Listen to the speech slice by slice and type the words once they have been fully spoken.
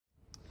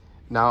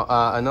Now,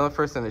 another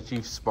person that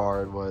you've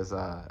sparred was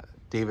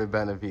David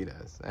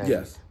Benavidez. And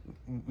yes.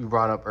 You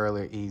brought up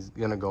earlier he's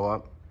going to go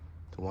up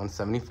to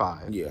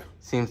 175. Yeah.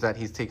 Seems that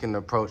he's taking the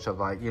approach of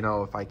like, you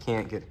know, if I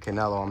can't get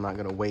Canelo, I'm not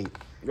going to wait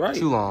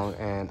too long,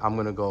 and I'm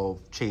going to go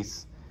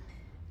chase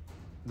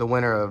the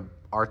winner of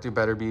Arthur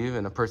Beterbiev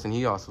and a person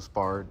he also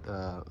sparred,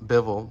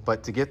 Bivol.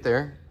 But to get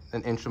there,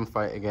 an interim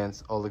fight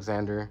against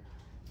Alexander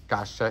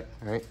Gvozdyk,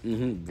 right?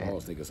 Mm-hmm. I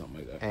was thinking something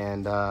like that.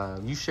 And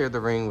you shared the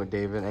ring with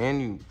David, and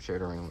you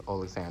shared the ring with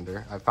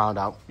Alexander. I found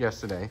out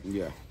yesterday.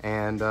 Yeah.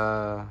 And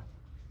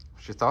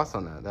what's your thoughts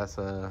on that? That's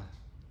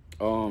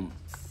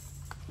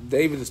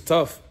David is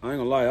tough. I ain't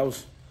gonna lie.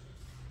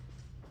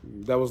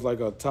 That was like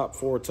a top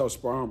 4 tough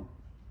sparring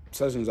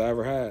sessions I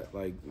ever had.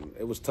 Like,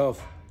 it was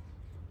tough.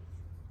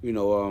 You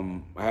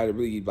know, I had to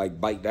really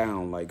like bite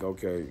down. Like,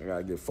 okay, I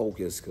gotta get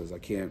focused because I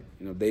can't.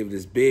 You know, David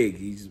is big.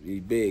 He's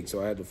big,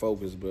 so I had to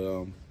focus.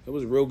 But it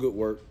was real good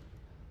work.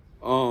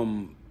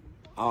 I'm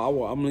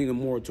leaning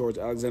more towards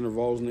Alexander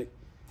Gvozdyk.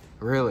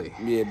 Really?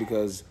 Yeah,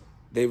 because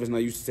David's not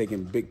used to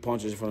taking big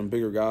punches from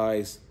bigger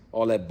guys.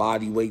 All that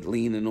body weight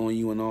leaning on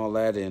you and all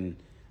that, and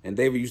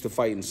David used to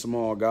fighting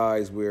small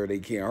guys where they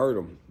can't hurt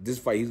him. This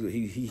fight,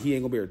 he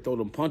ain't gonna be able to throw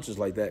them punches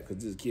like that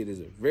because this kid is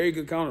a very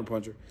good counter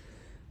puncher.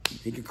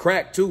 He can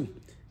crack too.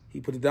 He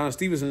put it down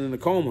Stevenson in a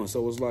coma,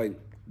 so it's like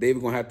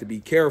David gonna have to be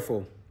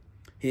careful.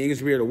 He ain't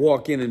gonna be able to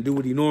walk in and do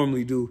what he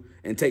normally do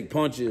and take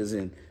punches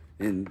and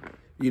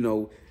you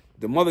know,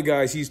 the other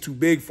guys, he's too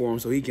big for him,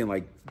 so he can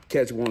like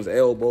catch one's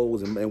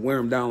elbows and wear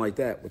him down like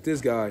that. But this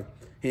guy,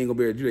 he ain't gonna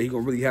be able to do that. He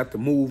gonna really have to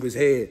move his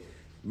head.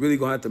 Really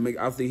gonna have to make.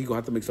 I think he gonna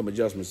have to make some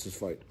adjustments this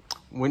fight.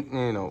 When,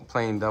 you know,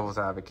 playing devil's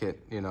advocate,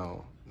 you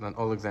know,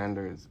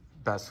 Alexander's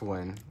best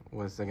win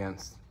was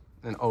against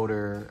an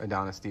older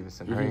Adonis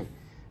Stevenson, right?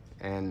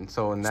 And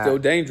so in that, still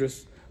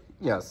dangerous.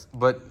 Yes,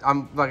 but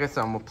like I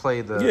said, I'm gonna play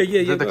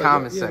the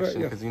comment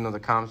section because you know the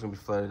comments gonna be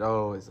flooded.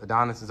 Oh,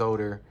 Adonis is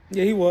older.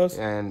 Yeah, he was.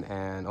 And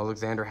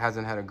Alexander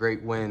hasn't had a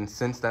great win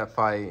since that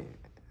fight,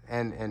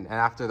 and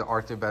after the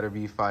Arthur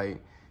Beterbiev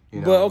fight. You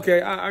know. But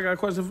okay, I got a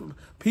question for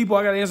people.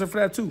 I got an answer for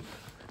that too.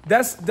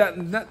 That's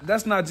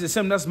not just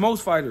him. That's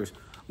most fighters.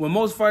 When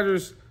most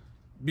fighters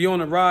be on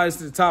the rise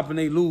to the top and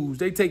they lose,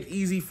 they take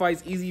easy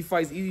fights,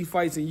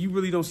 and you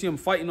really don't see them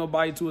fighting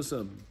nobody to a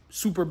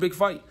super big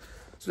fight.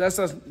 So that's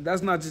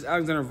not just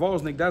Alexander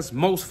Gvozdyk. That's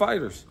most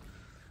fighters.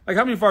 Like,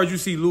 how many fighters you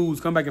see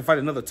lose, come back and fight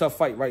another tough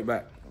fight right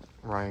back?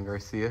 Ryan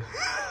Garcia.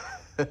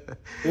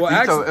 Well,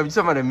 are you talking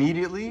about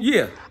immediately?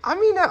 Yeah. I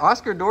mean, that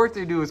Oscar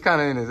Dorothy dude was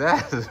kind of in his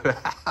ass.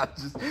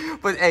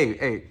 But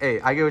hey,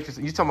 I get what you're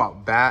saying. You talking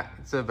about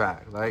back to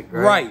back, like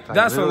right?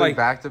 That's what, like,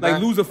 back to back.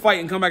 Like lose a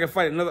fight and come back and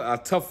fight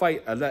a tough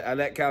fight at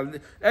that caliber.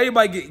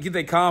 Everybody get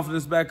their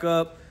confidence back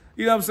up.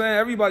 You know what I'm saying?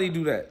 Everybody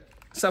do that,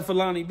 except for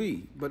Lonnie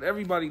B. But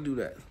everybody do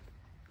that.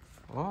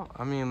 Well,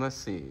 I mean, let's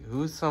see.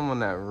 Who's someone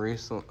that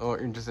recently, or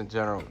just in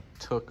general,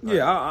 took?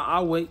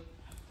 I'll wait.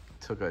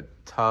 Took a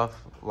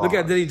tough loss. Look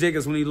at Denny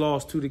Jacobs when he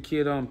lost to the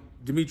kid,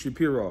 Dmitry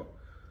Pirog.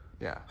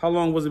 Yeah. How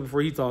long was it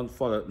before he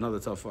fought another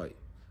tough fight?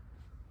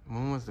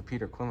 When was the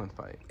Peter Quillen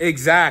fight?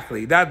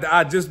 Exactly.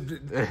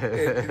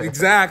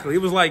 Exactly.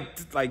 It was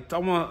like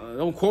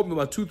don't quote me,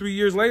 about 2-3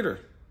 years later,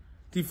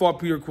 he fought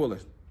Peter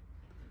Quillen.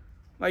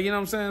 Like, you know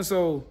what I'm saying?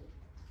 So,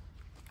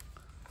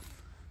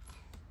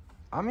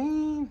 I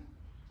mean,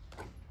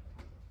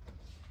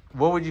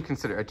 what would you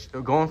consider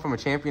going from a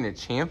champion to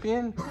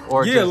champion,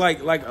 or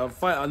like a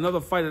fight, another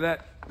fight of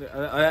that,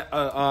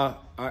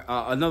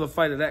 another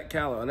fight of that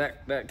caliber,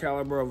 that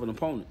caliber of an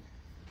opponent?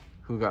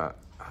 Who got?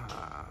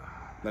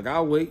 Like,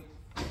 I'll wait.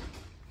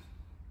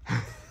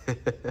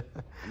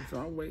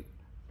 I'll wait.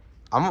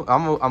 I'm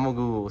gonna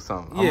Google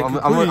something. Yeah, I'm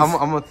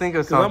gonna think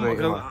of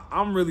something.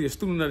 I'm really a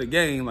student of the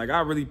game. Like,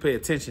 I really pay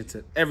attention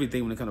to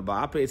everything when it comes to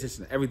boxing. I pay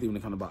attention to everything when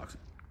it comes to boxing.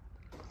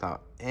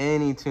 Without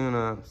any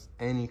tune-ups,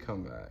 any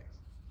comebacks.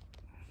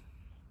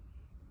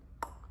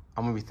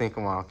 I'm going to be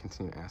thinking while I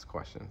continue to ask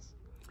questions.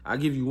 I'll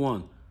give you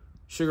one.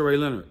 Sugar Ray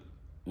Leonard,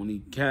 when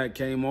he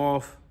came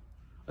off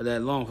of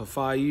that long for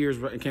 5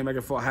 years and came back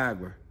and fought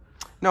Hagler.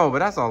 No, but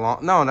that's a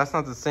long... No, that's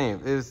not the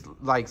same. It's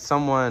like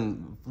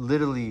someone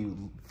literally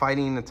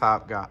fighting the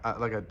top guy,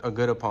 like a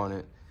good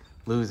opponent,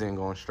 losing,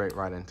 going straight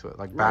right into it.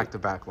 Like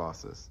back-to-back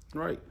losses.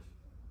 Right.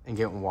 And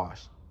getting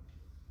washed.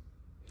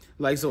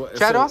 Like, so...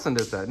 Chad Dawson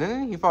does that,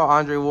 didn't he? He fought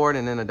Andre Ward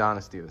and then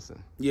Adonis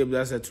Stevenson. Yeah, but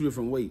that's at 2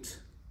 different weights.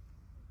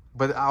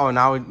 But, okay.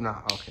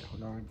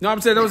 No, I'm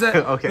saying that was that.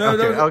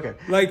 okay.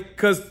 Like,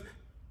 because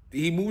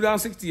he moved down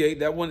 68,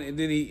 that one, and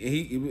then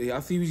I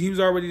think he was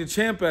already the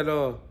champ at,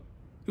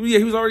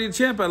 he was already the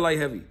champ at light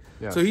heavy.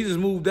 Yeah. So he just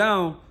moved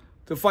down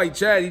to fight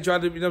Chad. He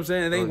tried to, you know what I'm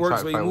saying, it ain't work,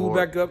 so he moved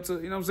back up to,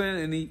 you know what I'm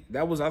saying, and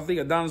that was, I think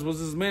Adonis was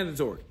his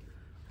mandatory.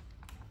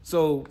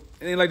 So,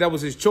 it ain't like that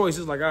was his choice.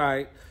 It's like, all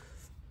right.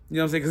 You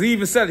know what I'm saying? Because he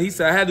even said it. He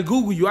said, I had to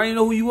Google you. I didn't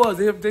know who you was.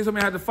 They told me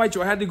I had to fight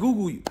you. I had to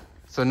Google you.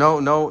 So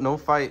no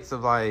fights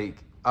of like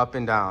up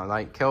and down.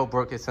 Like Kell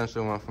Brook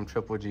essentially went from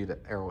Triple G to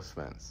Errol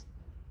Spence.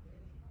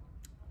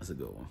 That's a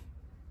good one.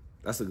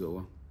 That's a good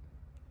one.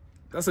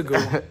 That's a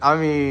good one. I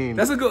mean,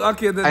 that's a good.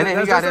 Okay, and then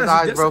he got his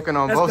eyes broken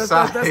on both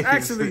sides. That's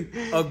actually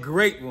a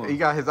great one. He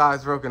got his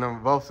eyes broken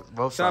on both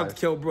sides. Shout out to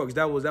Kell Brooks.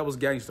 That was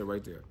gangster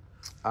right there.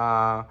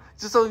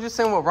 Just so you're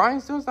saying what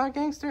Ryan's doing is not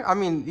gangster? I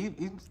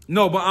mean,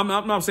 no, but I'm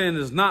not saying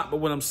it's not. But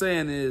what I'm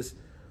saying is,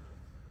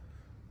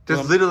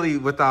 just literally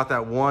without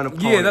that one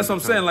opponent. Yeah, that's what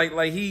I'm saying.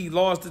 Like he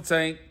lost the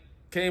Tank,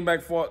 came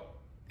back, fought.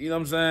 You know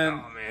what I'm saying?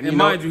 Oh, man. And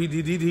mind you, he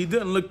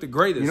didn't look the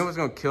greatest. You know what's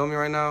gonna kill me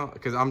right now?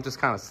 Because I'm just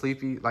kind of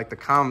sleepy. Like the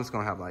comments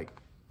gonna have like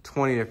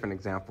 20 different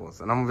examples,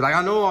 and I'm gonna be like,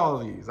 I know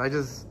all of these. I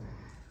just.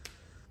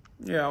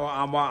 Yeah,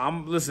 well,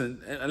 I'm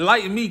listen.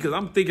 Enlighten me, because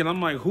I'm thinking.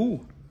 I'm like,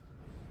 who?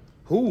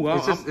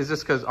 It's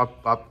just because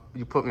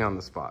you put me on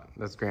the spot.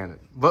 That's granted.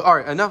 But all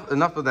right,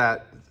 enough of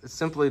that. It's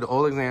simply the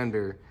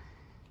Alexander.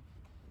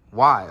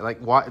 Why? Like,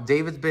 why?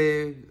 David's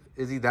big.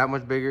 Is he that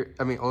much bigger?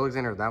 I mean,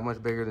 Alexander that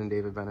much bigger than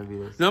David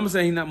Benavidez? No, I'm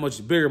saying he's not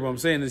much bigger, but I'm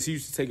saying is he's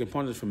used to taking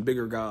punches from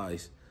bigger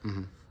guys.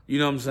 Mm-hmm. You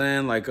know what I'm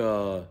saying? Like,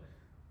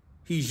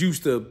 he's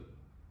used to,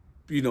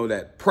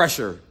 that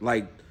pressure.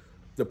 Like,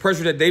 the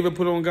pressure that David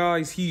put on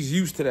guys, he's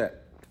used to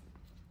that.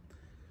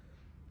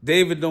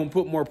 David don't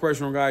put more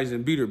pressure on guys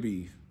than Beater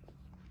Beef.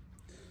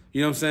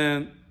 You know what I'm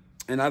saying?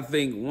 And I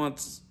think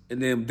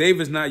then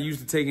David's not used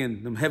to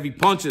taking them heavy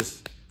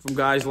punches from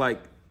guys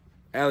like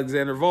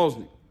Alexander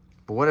Gvozdyk.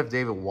 But what if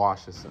David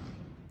washes him?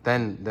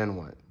 Then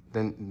what?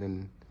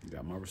 Then he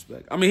got my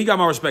respect. I mean, he got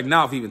my respect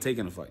now if he even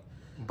taking a fight.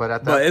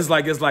 But it's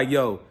like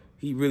yo,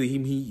 he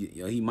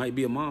might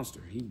be a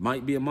monster. He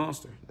might be a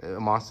monster. A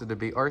monster to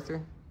beat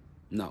Arthur?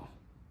 No,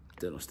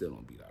 still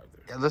don't beat Arthur.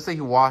 Yeah, let's say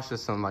he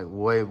washes him like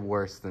way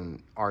worse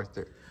than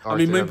Arthur. I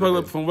mean, maybe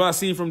from what I've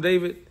seen from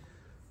David,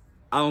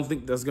 I don't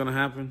think that's gonna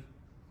happen.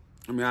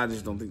 I mean, I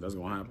just don't think that's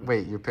gonna happen.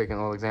 Wait, you're picking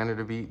Alexander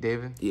to beat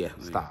David? Yeah.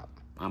 Stop.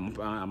 I'm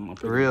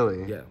picking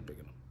really? Him. Yeah, I'm picking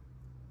him.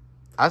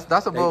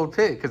 That's a bold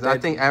pick, because I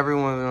think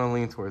everyone's gonna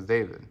lean towards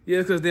David. Yeah,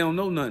 because they don't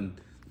know nothing.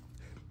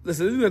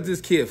 Listen, look at this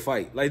kid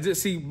fight. Like,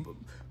 just see,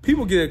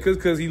 people get it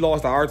because he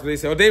lost to Arthur. They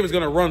say, oh, David's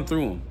gonna run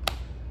through him.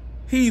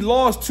 He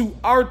lost to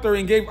Arthur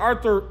and gave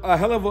Arthur a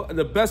hell of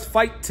the best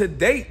fight to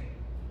date,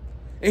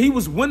 and he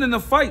was winning the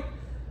fight.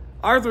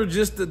 Arthur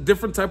just a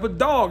different type of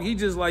dog. He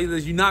just like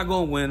this. You're not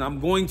gonna win. I'm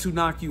going to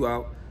knock you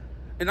out,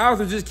 and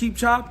Arthur just keep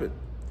chopping.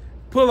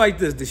 Put it like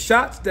this: the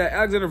shots that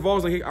Alexander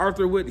Gvozdyk hit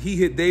Arthur with, he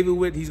hit David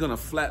with. He's gonna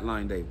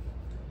flatline David.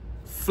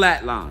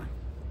 Flatline.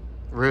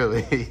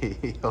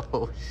 Really?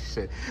 Oh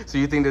shit! So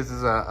you think this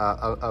is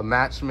a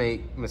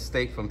matchmake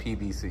mistake from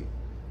PBC?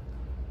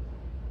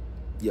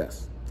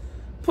 Yes.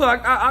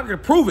 But I can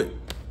prove it.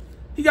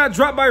 He got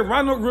dropped by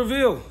Ronald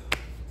Graville.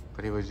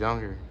 But he was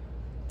younger.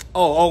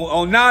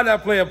 Oh! Now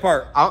that play a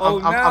part.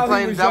 I'm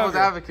playing devil's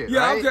advocate.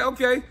 Yeah.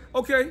 Right?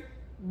 Okay.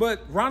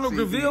 But Ronald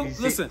Graville,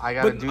 listen. I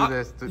gotta do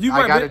this.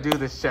 I gotta do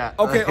this chat.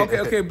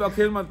 Okay. But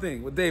here's my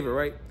thing with David,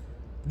 right?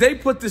 They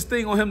put this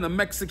thing on him, the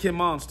Mexican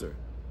Monster.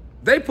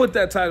 They put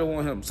that title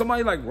on him.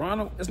 Somebody like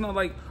Ronald, it's not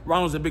like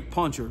Ronald's a big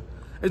puncher.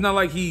 It's not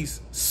like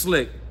he's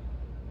slick.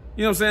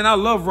 You know what I'm saying? I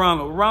love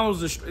Ronald.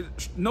 Ronald's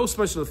no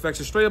special effects,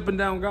 a straight up and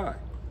down guy.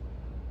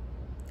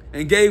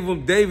 And gave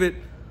him David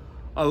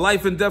a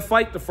life and death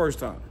fight the first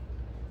time.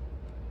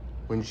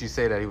 Wouldn't you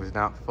say that he was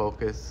not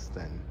focused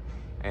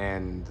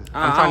and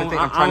I'm trying to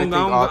think. I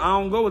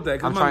don't go with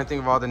that. I'm trying to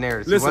think of all the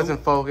narratives. Listen, he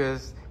wasn't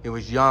focused. He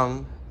was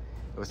young.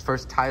 It was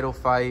first title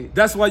fight.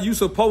 That's why you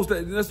supposed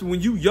to. That's when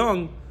you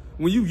young.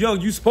 When you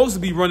young, you supposed to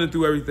be running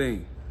through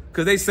everything.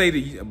 Because they say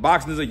that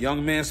boxing is a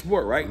young man's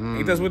sport, right?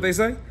 Ain't that what they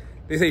say?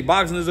 They say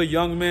boxing is a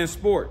young man's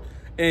sport.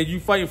 And you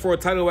fighting for a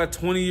title at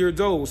 20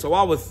 years old. So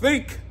I would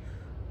think,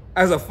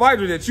 as a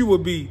fighter, that you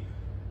would be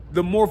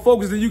the more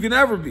focused than you can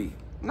ever be.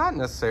 Not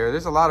necessarily.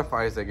 There's a lot of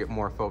fighters that get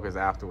more focused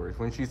afterwards.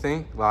 Wouldn't you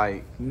think?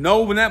 Like,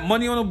 no, when that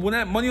money on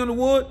the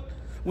wood,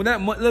 when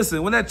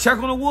that check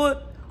on the wood,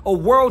 a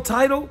world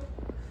title,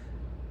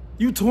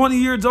 you 20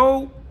 years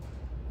old,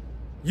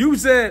 you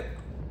said,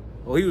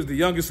 well, he was the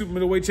youngest super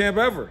middleweight champ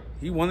ever.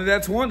 He won it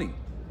at 20.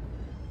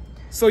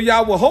 So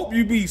y'all will hope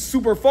you be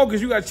super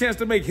focused. You got a chance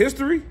to make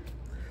history,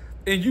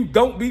 and you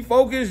don't be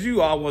focused.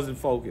 You all wasn't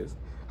focused.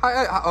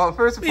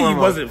 First and foremost, he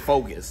wasn't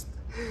focused.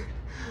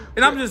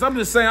 And I'm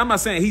just saying. I'm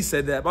not saying he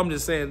said that, but I'm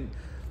just saying.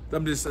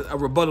 I'm just a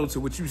rebuttal to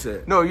what you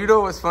said. No, you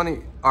know what's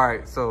funny? All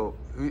right, so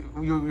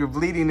you're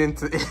bleeding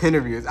into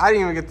interviews. I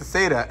didn't even get to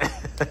say that.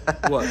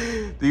 What?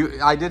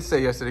 I did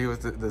say yesterday he was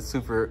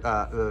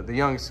the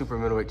young super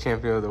middleweight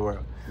champion of the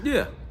world.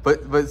 Yeah.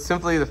 But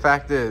simply the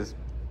fact is,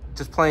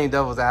 just playing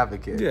devil's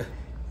advocate. Yeah.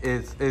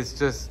 It's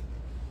just,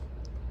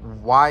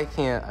 why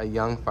can't a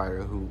young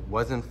fighter who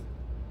wasn't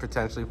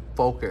potentially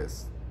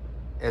focused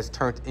has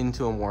turned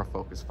into a more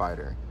focused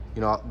fighter?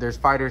 You know, there's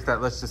fighters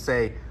that, let's just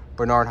say,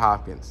 Bernard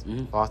Hopkins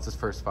lost his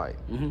first fight.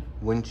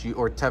 Wouldn't you,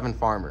 or Tevin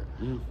Farmer,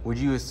 would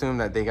you assume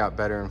that they got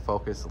better in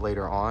focus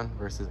later on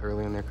versus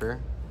early in their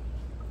career?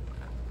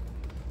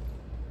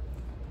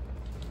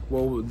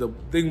 Well, the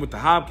thing with the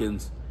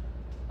Hopkins,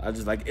 I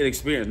just like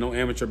inexperience, no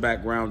amateur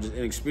background, just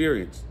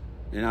inexperience.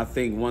 And I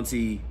think once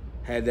he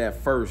had that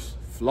first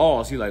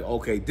flaws, he like,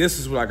 okay, this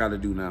is what I got to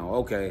do now.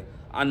 Okay,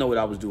 I know what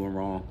I was doing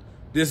wrong.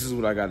 This is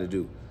what I got to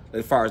do.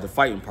 As far as the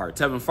fighting part,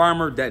 Tevin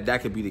Farmer,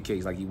 that could be the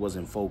case. Like, he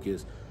wasn't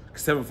focused.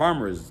 Because Tevin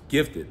Farmer is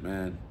gifted,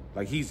 man.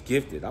 Like, he's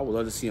gifted. I would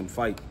love to see him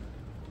fight.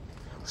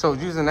 So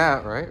using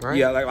that, right?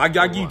 Yeah, like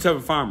I give you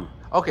Tevin Farmer.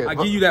 Okay, I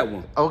give you that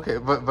one. Okay,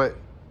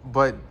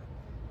 but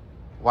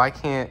why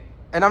can't?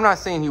 And I'm not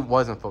saying he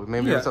wasn't focused.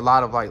 Maybe there's a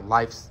lot of like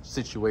life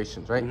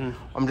situations, right?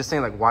 I'm just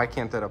saying, like, why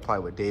can't that apply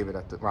with David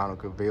at the Ronald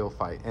Gvozdyk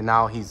fight? And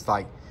now he's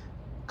like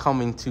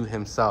coming to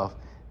himself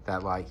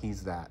that like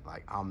he's that,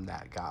 like, I'm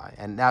that guy,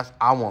 and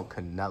I want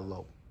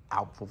Canelo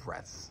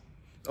Alvarez.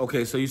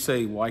 Okay, so you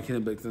say why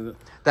can't it be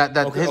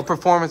that his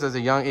performance as a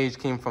young age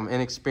came from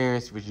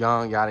inexperience. He was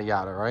young, yada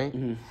yada, right?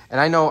 And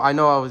I know I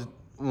was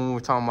when we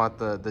were talking about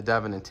the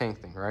Devin and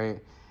Tank thing,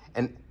 right?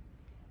 And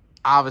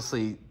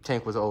obviously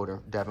Tank was older,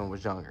 Devin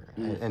was younger,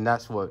 and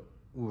that's what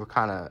we were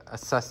kind of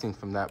assessing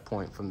from that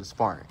point from the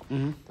sparring,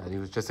 that he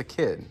was just a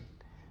kid.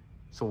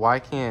 So why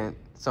can't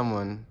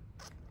someone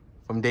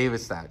from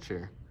David's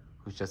stature,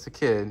 who's just a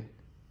kid,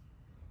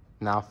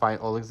 now fight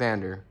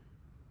Alexander,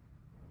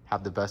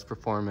 have the best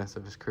performance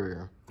of his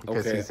career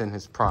because he's in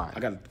his prime?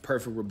 I got a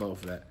perfect rebuttal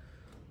for that.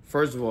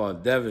 First of all,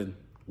 Devin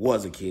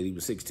was a kid. He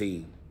was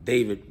 16.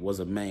 David was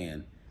a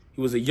man.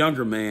 He was a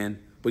younger man,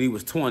 but he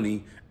was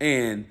 20.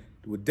 And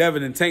what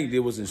Devin and Tank did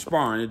was in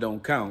sparring. It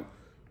don't count.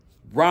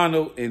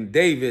 Ronald and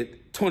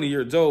David, 20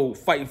 years old,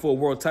 fighting for a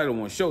world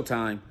title on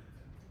Showtime,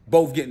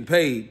 both getting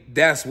paid.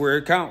 That's where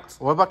it counts.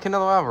 What about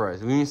Canelo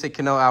Alvarez? When you say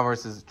Canelo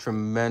Alvarez has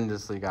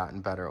tremendously gotten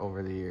better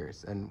over the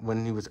years, and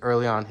when he was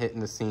early on hitting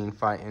the scene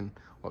fighting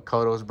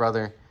Cotto's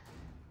brother,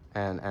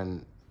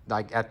 and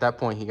like at that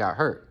point he got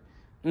hurt.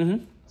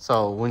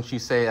 So wouldn't you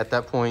say at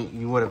that point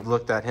you would have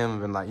looked at him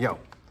and been like, yo,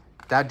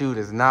 that dude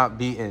is not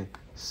beating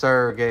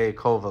Sergey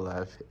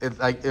Kovalev? It's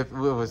like if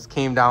it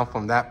came down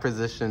from that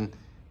position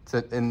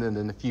to in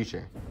the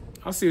future.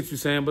 I see what you're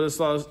saying, but it's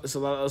a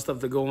lot of other stuff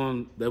that go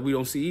on that we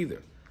don't see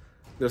either.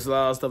 There's a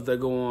lot of stuff that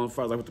go on as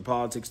far as like with the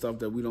politics stuff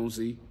that we don't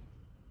see.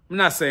 I'm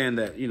not saying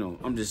that,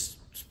 I'm just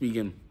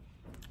speaking,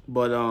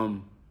 but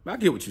I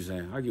get what you're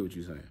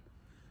saying.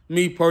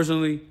 Me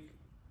personally,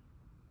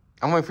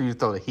 I'm waiting for you to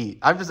throw the heat.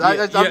 Like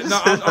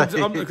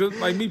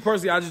me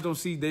personally, I just don't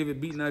see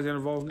David beating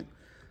Alexander Gvozdyk.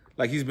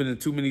 Like, he's been in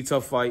too many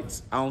tough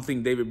fights. I don't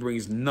think David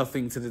brings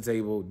nothing to the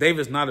table.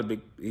 David's not a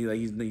big.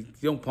 He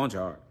don't punch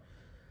hard.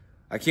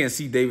 I can't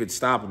see David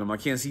stopping him. I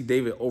can't see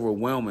David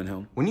overwhelming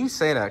him. When you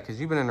say that, because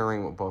you've been in the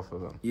ring with both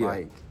of them,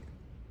 like,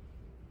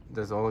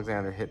 does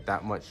Alexander hit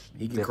that much?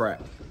 He can crack.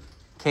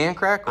 Can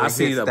crack? Or I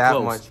see it that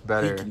close. Much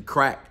better. He can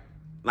crack.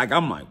 Like,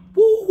 I'm like,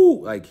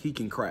 woo, like, he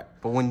can crack.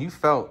 But when you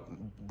felt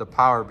the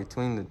power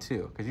between the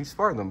two, because you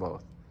sparred them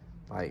both,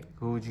 like,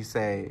 who would you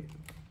say,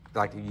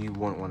 like, you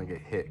wouldn't want to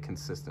get hit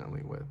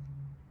consistently with?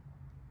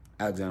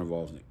 Alexander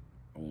Gvozdyk.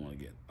 I won't want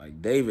to get.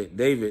 Like,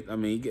 David, I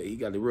mean, he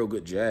got a real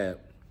good jab.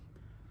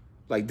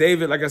 Like,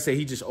 David, like I said,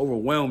 he just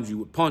overwhelms you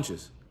with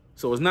punches.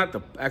 So it's not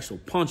the actual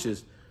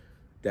punches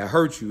that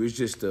hurt you. It's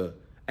just the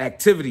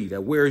activity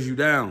that wears you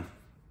down.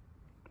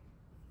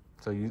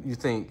 So you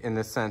think, in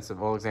the sense of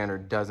Alexander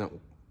doesn't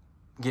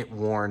get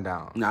worn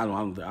down?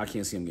 No, I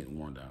can't see him getting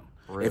worn down.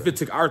 Really? If it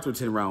took Arthur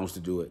 10 rounds to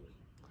do it,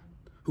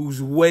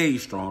 who's way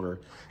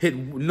stronger,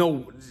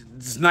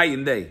 it's night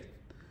and day.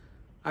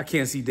 I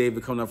can't see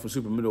David coming up from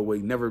super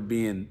middleweight, never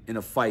being in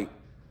a fight.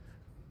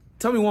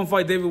 Tell me one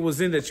fight David was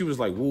in that you was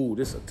like, woo,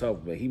 this is a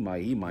tough, man. He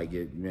might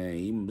get,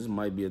 man, this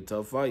might be a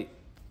tough fight.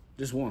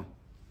 Just one.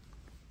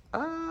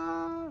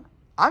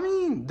 I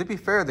mean, to be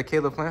fair, the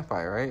Caleb Plant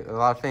fight, right? A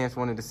lot of fans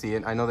wanted to see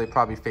it. I know they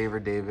probably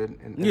favored David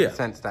in the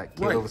sense that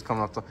Caleb was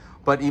coming up to.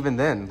 But even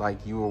then,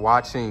 like, you were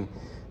watching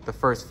the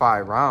first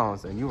 5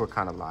 rounds and you were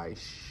kind of like,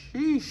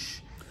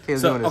 sheesh,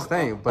 Caleb's doing his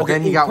thing. But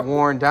then he got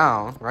worn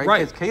down, right?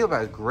 Because Caleb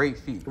has great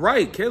feet.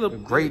 Right,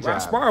 Caleb. Great job. I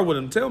sparred with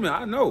him. Tell me,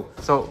 I know.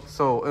 So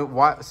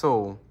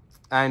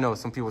I know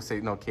some people say,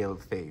 no,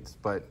 Caleb fades.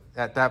 But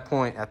at that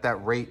point, at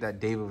that rate that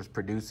David was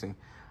producing,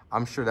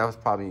 I'm sure that was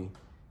probably,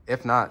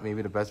 if not,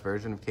 maybe the best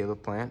version of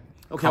Caleb Plant.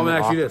 Okay, I'm going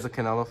to ask you this. The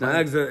Canelo fight. Now,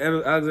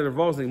 Alexander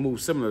Gvozdyk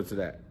moves similar to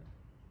that.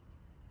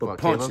 But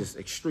punches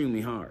extremely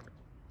hard.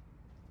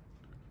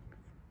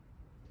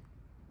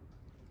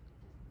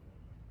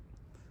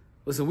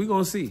 Listen, we're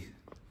going to see.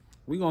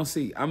 We're going to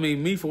see. I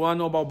mean, me, for what I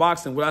know about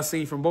boxing, what I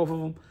seen from both of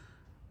them,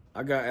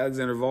 I got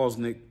Alexander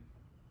Gvozdyk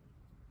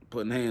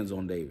putting hands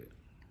on David.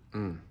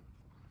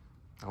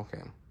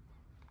 Okay.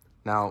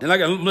 Now,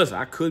 and listen,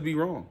 I could be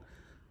wrong.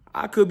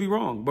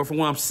 But from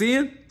what I'm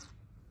seeing,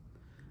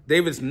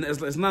 David's,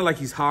 it's not like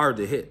he's hard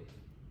to hit.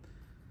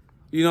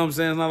 You know what I'm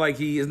saying? It's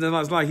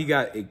not like he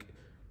got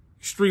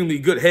extremely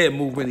good head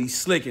movement. He's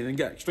slicking and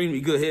got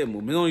extremely good head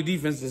movement. The only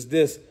defense is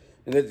this,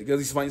 and that's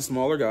because he's fighting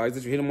smaller guys,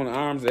 that you hit him on the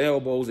arms and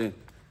elbows and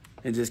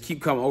just keep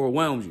coming,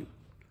 overwhelms you.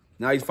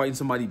 Now he's fighting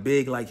somebody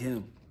big like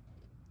him,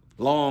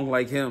 long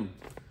like him,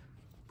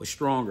 but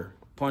stronger,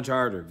 punch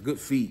harder, good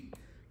feet,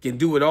 can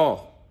do it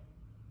all.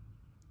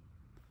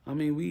 I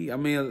mean, he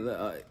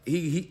gonna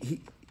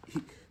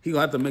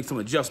have to make some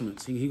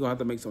adjustments. He gonna have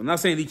to make some. I'm not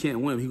saying he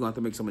can't win. He gonna have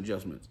to make some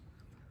adjustments.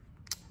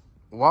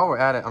 while we're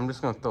at it, I'm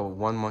just gonna throw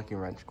one monkey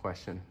wrench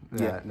question.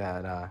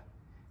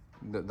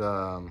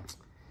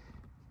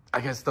 I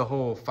guess the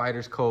whole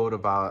fighters code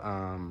about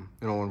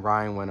you know, when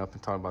Ryan went up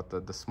and talked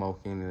about the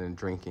smoking and then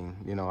drinking.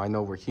 You know, I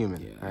know we're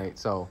human, right?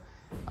 So,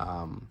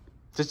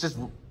 just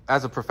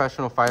as a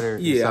professional fighter,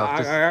 yeah,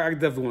 I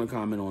definitely want to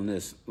comment on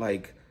this.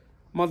 Like,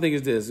 my thing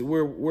is this: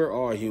 we're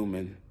all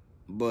human,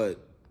 but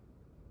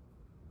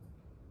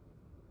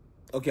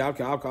okay,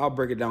 I'll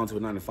break it down to a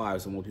 9 to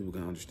 5 so more people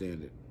can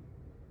understand it.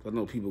 I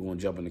know people are going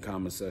to jump in the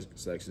comment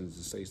sections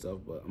and say stuff,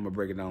 but I'm going to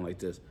break it down like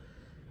this.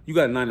 You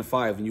got a 9 to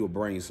 5 and you're a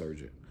brain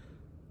surgeon,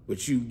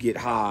 but you get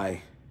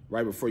high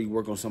right before you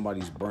work on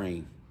somebody's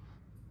brain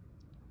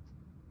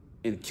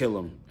and kill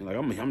them. And like,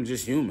 I'm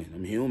just human.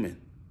 I'm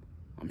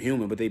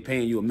human, but they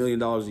paying you $1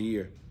 million a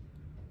year.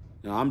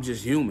 Now, I'm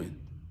just human.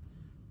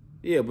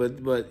 Yeah,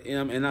 but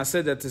and I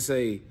said that to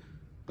say,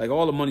 like,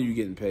 all the money you're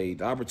getting paid,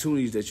 the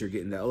opportunities that you're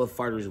getting, that other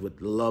fighters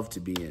would love to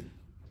be in.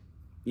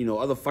 You know,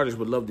 other fighters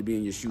would love to be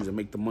in your shoes and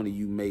make the money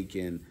you make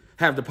and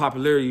have the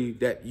popularity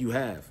that you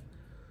have.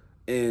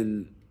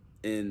 And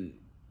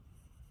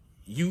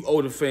you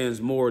owe the fans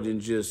more than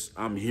just,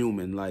 I'm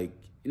human. Like,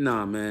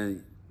 nah,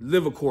 man,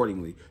 live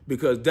accordingly.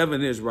 Because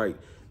Devin is right.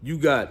 You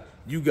got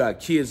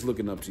kids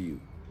looking up to you.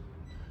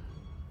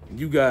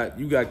 You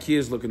got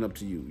kids looking up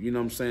to you. You know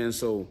what I'm saying?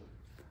 So,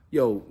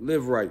 yo,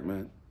 live right,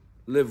 man.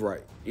 Live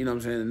right. You know what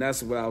I'm saying? And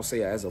that's what I would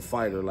say as a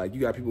fighter. Like,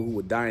 you got people who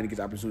are dying to get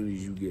the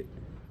opportunities you get.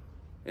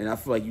 And I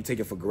feel like you take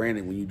it for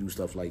granted when you do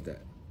stuff like that.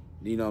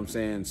 You know what I'm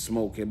saying?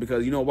 Smoking.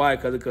 Because you know why?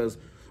 Because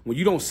when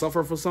you don't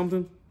suffer for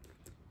something,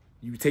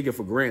 you take it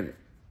for granted.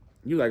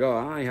 You're like, oh,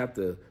 I ain't have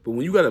to. But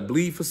when you got to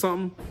bleed for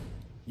something,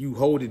 you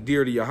hold it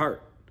dear to your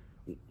heart.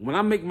 When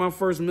I make my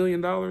first $1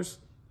 million,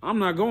 I'm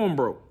not going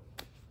broke.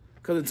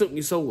 Because it took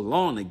me so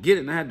long to get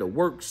it, and I had to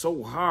work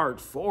so hard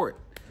for it.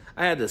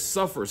 I had to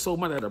suffer so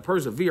much. I had to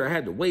persevere. I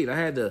had to wait.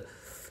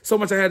 So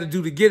much I had to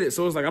do to get it.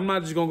 So it's like, I'm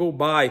not just going to go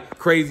buy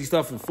crazy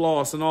stuff and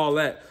floss and all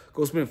that.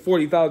 Go spend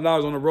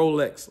 $40,000 on a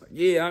Rolex. Like,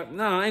 yeah,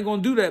 I ain't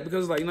going to do that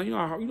because, like, you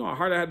know how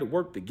hard I had to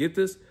work to get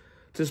this?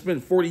 To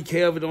spend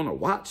 $40K of it on a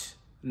watch?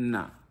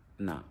 Nah.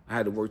 I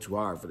had to work too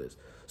hard for this.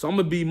 So I'm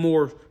going to be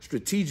more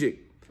strategic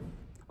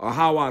on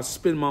how I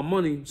spend my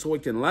money so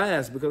it can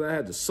last because I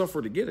had to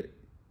suffer to get it.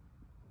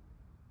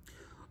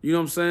 You know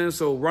what I'm saying?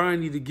 So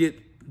Ryan need to get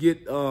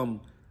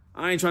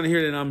I ain't trying to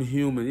hear that I'm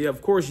human. Yeah,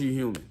 of course you're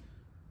human.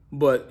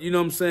 But, you know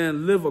what I'm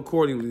saying, live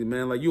accordingly,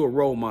 man. Like, you're a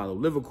role model.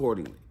 Live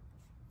accordingly.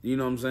 You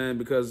know what I'm saying?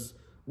 Because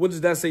what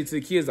does that say to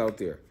the kids out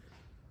there?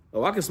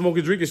 Oh, I can smoke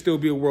and drink and still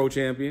be a world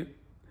champion.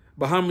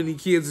 But how many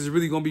kids is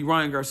really going to be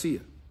Ryan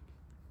Garcia?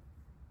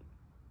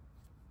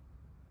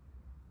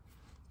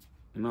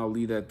 And I'll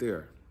leave that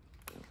there.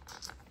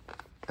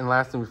 And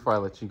last thing before I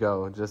let you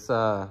go, just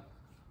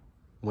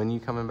when you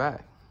coming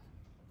back?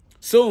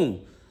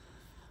 Soon.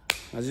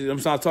 I'm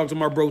trying to talk to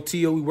my bro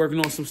Tio. We working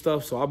on some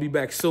stuff, so I'll be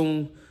back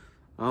soon.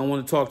 I don't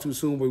want to talk too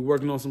soon, but we're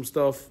working on some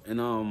stuff.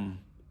 And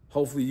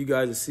hopefully you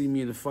guys will see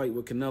me in the fight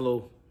with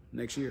Canelo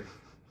next year.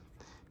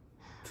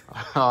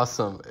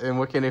 Awesome. And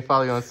what can they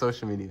follow you on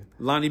social media?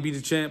 Lonnie B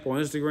the Champ on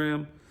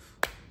Instagram.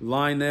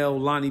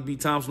 Lonnie B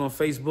Thompson on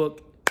Facebook.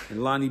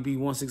 And Lonnie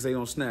B168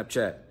 on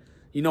Snapchat.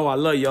 You know I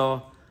love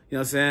y'all. You know what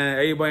I'm saying?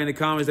 Everybody in the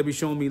comments that be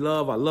showing me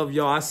love, I love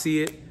y'all. I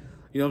see it.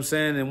 You know what I'm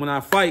saying? And when I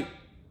fight,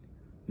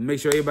 make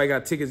sure everybody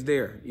got tickets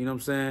there. You know what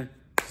I'm saying?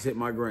 Just hit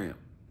my gram.